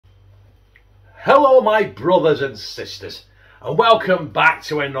Hello my brothers and sisters, and welcome back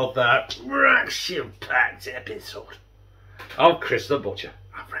to another action-packed episode of Chris the Butcher,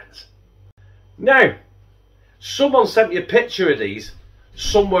 our friends. Now, someone sent me a picture of these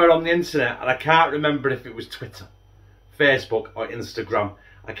somewhere on the internet, and I can't remember if it was Twitter, Facebook or Instagram.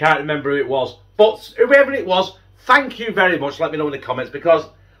 I can't remember who it was, but whoever it was, thank you very much. Let me know in the comments, because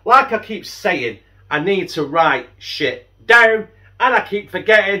like I keep saying, I need to write shit down and I keep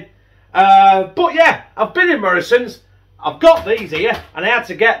forgetting. But yeah, I've been in Morrisons, I've got these here, and I had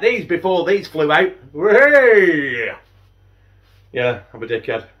to get these before these flew out. Hey! Yeah, I'm a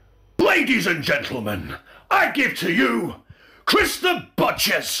dickhead. Ladies and gentlemen, I give to you Chris the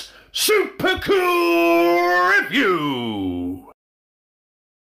Butcher's Supercool Review.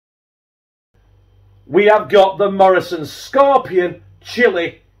 We have got the Morrisons Scorpion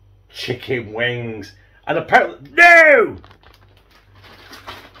Chili Chicken Wings. And apparently, no!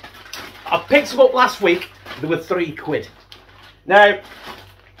 I picked them up last week, they were £3. Now,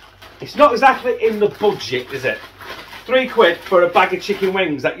 it's not exactly in the budget, is it? £3 for a bag of chicken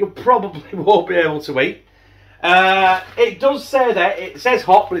wings that you probably won't be able to eat. It does say that, it says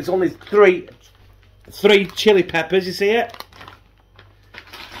hot, but it's only three chili peppers, you see it?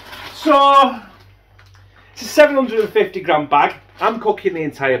 So, it's a 750 gram bag. I'm cooking the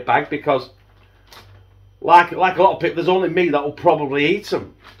entire bag because, like a lot of people, there's only me that will probably eat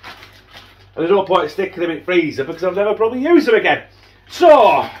them. And there's no point in sticking them in the freezer because I'll never probably use them again.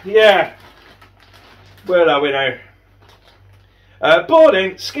 So, yeah. Where are we now? Bone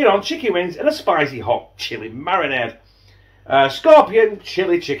in, skin on chicken wings and a spicy hot chili marinade. Scorpion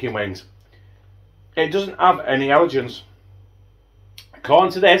chili chicken wings. It doesn't have any allergens.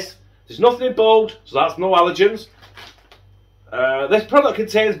 According to this, there's nothing in bold, so that's no allergens. This product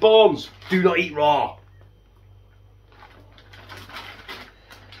contains bones. Do not eat raw.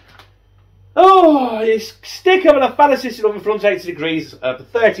 Oh, you stick them in a fan assisted oven for 180 degrees for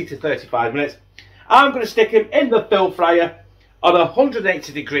 30 to 35 minutes. I'm going to stick them in the film fryer on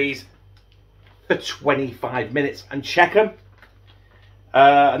 180 degrees for 25 minutes and check them.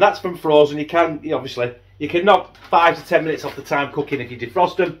 And that's from frozen. You can knock 5 to 10 minutes off the time cooking if you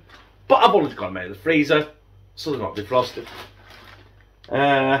defrost them. But I've only got them out of the freezer, so they're not defrosted.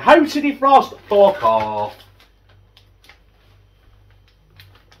 How to defrost? Fuck off.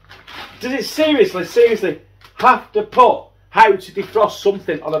 Does it seriously have to put how to defrost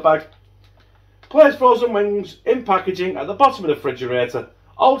something on a bag? Place frozen wings in packaging at the bottom of the refrigerator.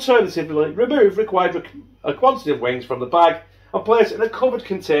 Alternatively, remove required quantity of wings from the bag and place it in a covered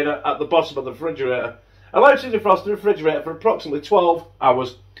container at the bottom of the refrigerator. Allow to defrost the refrigerator for approximately 12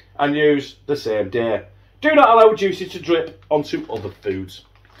 hours and use the same day. Do not allow juices to drip onto other foods.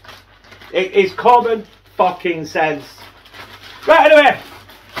 It is common fucking sense. Right, anyway.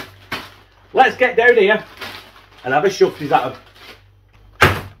 Let's get down here and have a shufties at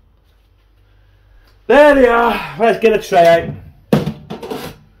them. There they are. Let's get a tray out.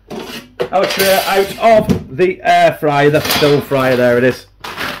 Have a tray out of the air fryer, the film fryer. There it is.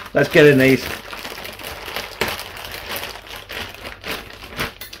 Let's get in these.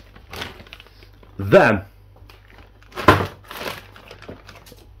 Then,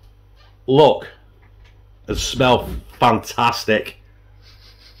 look and smell fantastic.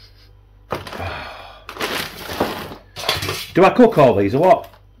 Do I cook all these or what?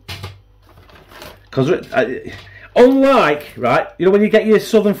 Because unlike, right, you know when you get your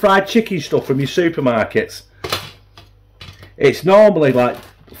southern fried chicken stuff from your supermarkets, it's normally like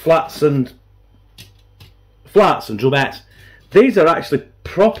flats and drumettes. These are actually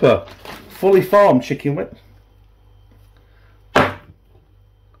proper, fully formed chicken wings.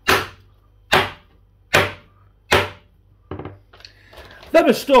 Them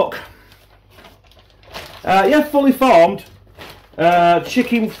are stuck. Yeah, fully formed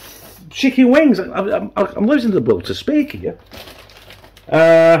chicken wings. I'm losing the will to speak here.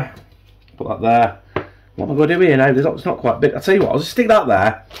 Put that there. What am I going to do here now? It's not quite big. I'll tell you what, I'll just stick that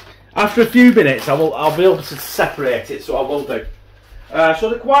there. After a few minutes, I'll be able to separate it, so I will do. So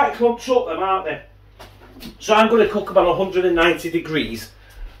they're quite cooked up, them, aren't they? So I'm going to cook them at 190 degrees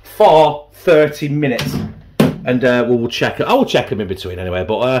for 30 minutes, and we'll check it. I will check them in between anyway.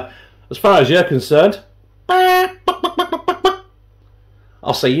 But as far as you're concerned,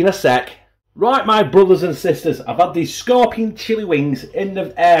 I'll see you in a sec. Right, my brothers and sisters, I've had these Scorpion chili wings in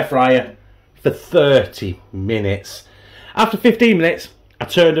the air fryer for 30 minutes. After 15 minutes, I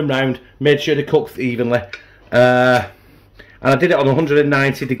turned them round, made sure they cooked evenly, and I did it on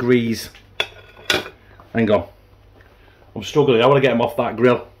 190 degrees. Hang on, I'm struggling. I want to get them off that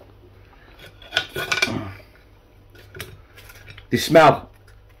grill. They smell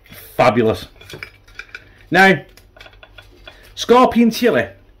fabulous. Now, scorpion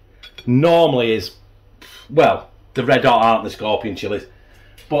chilli normally is, well, the red hot aren't the scorpion chilies.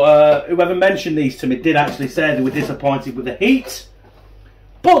 But whoever mentioned these to me did actually say they were disappointed with the heat.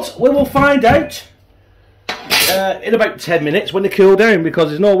 But we will find out in about 10 minutes when they cool down, because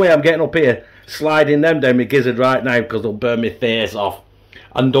there's no way I'm getting up here sliding them down my gizzard right now, because they'll burn my face off.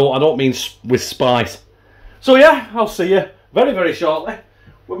 And I don't mean with spice. So yeah, I'll see you very, very shortly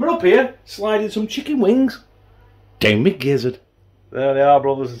when we're up here sliding some chicken wings down my gizzard. There they are,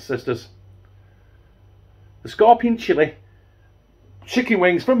 brothers and sisters. The scorpion chilli chicken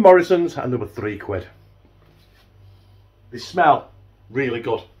wings from Morrisons, and they were £3. They smell really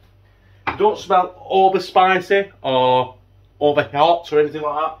good. They don't smell over spicy or over hot or anything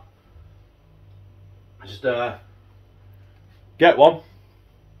like that. Just get one,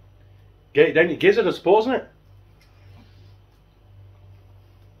 get it down your gizzard, I suppose, isn't it?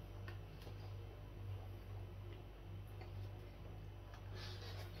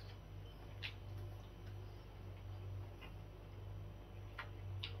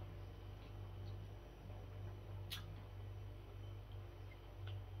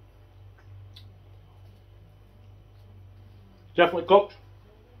 Definitely cooked.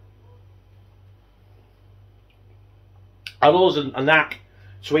 I know there's a knack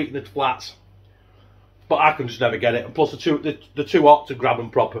to eating the flats, but I can just never get it. And plus, they're too hot to grab them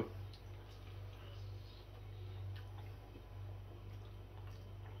proper.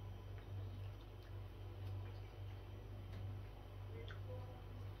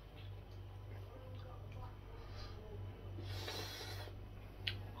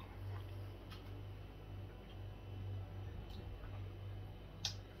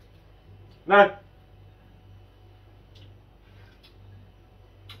 Now,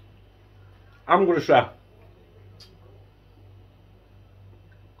 I'm going to say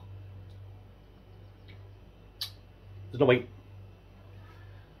there's no heat.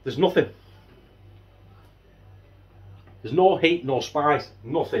 There's nothing. There's no heat, no spice,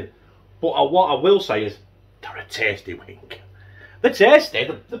 nothing. But what I will say is they're a tasty wing. They're tasty,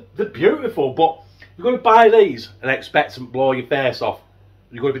 they're beautiful, but you're going to buy these and expect them to blow your face off.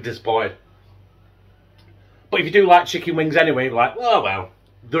 You're going to be disappointed. But if you do like chicken wings anyway, you're like, oh well,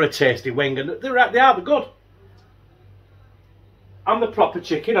 they're a tasty wing, and they're good. And the proper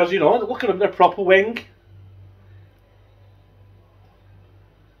chicken, as you know, look at them, they're a proper wing.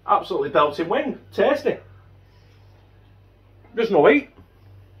 Absolutely belting wing, tasty. There's no heat.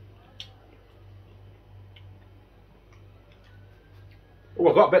 Oh,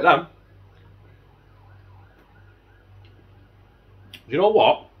 I've got a bit then. You know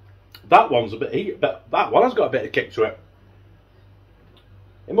what? That one's a bit heat, but that one has got a bit of kick to it.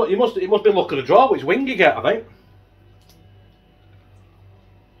 It must be luck of the draw which wing you get, I think.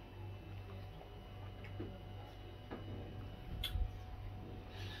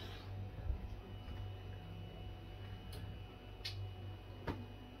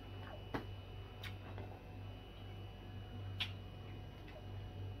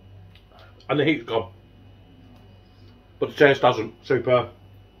 And the heat's gone, but the taste hasn't. Superb.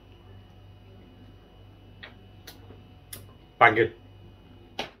 Banging.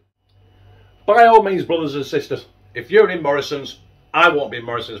 By all means, brothers and sisters, if you're in Morrisons, I won't be in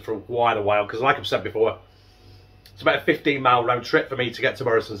Morrisons for quite a while, because like I've said before, it's about a 15-mile round trip for me to get to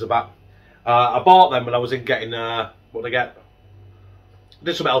Morrisons and back. I bought them when I was in getting, what did I get? I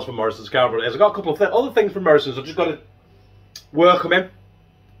did something else from Morrisons, can't remember. I got a couple of other things from Morrisons, I've just got to work them in.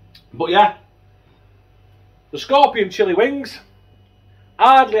 But yeah, the scorpion chili wings,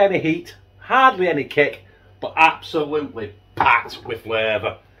 hardly any heat, hardly any kick, but absolutely packed with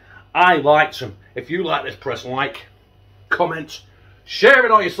flavour. I liked them. If you like this, press like, comment, share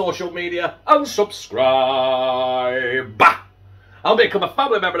it on your social media, and subscribe. I'll become a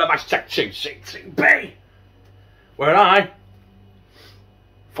family member of #CCCB, where I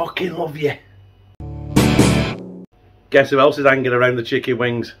fucking love you. Guess who else is hanging around the chicken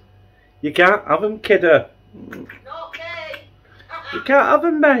wings? You can't have them, kidder. Not me. You can't have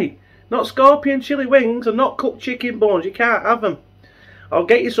them, mate. Not scorpion chili wings and not cooked chicken bones. You can't have them. I'll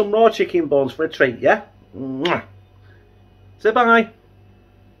get you some raw chicken bones for a treat, yeah? Mwah. Say bye.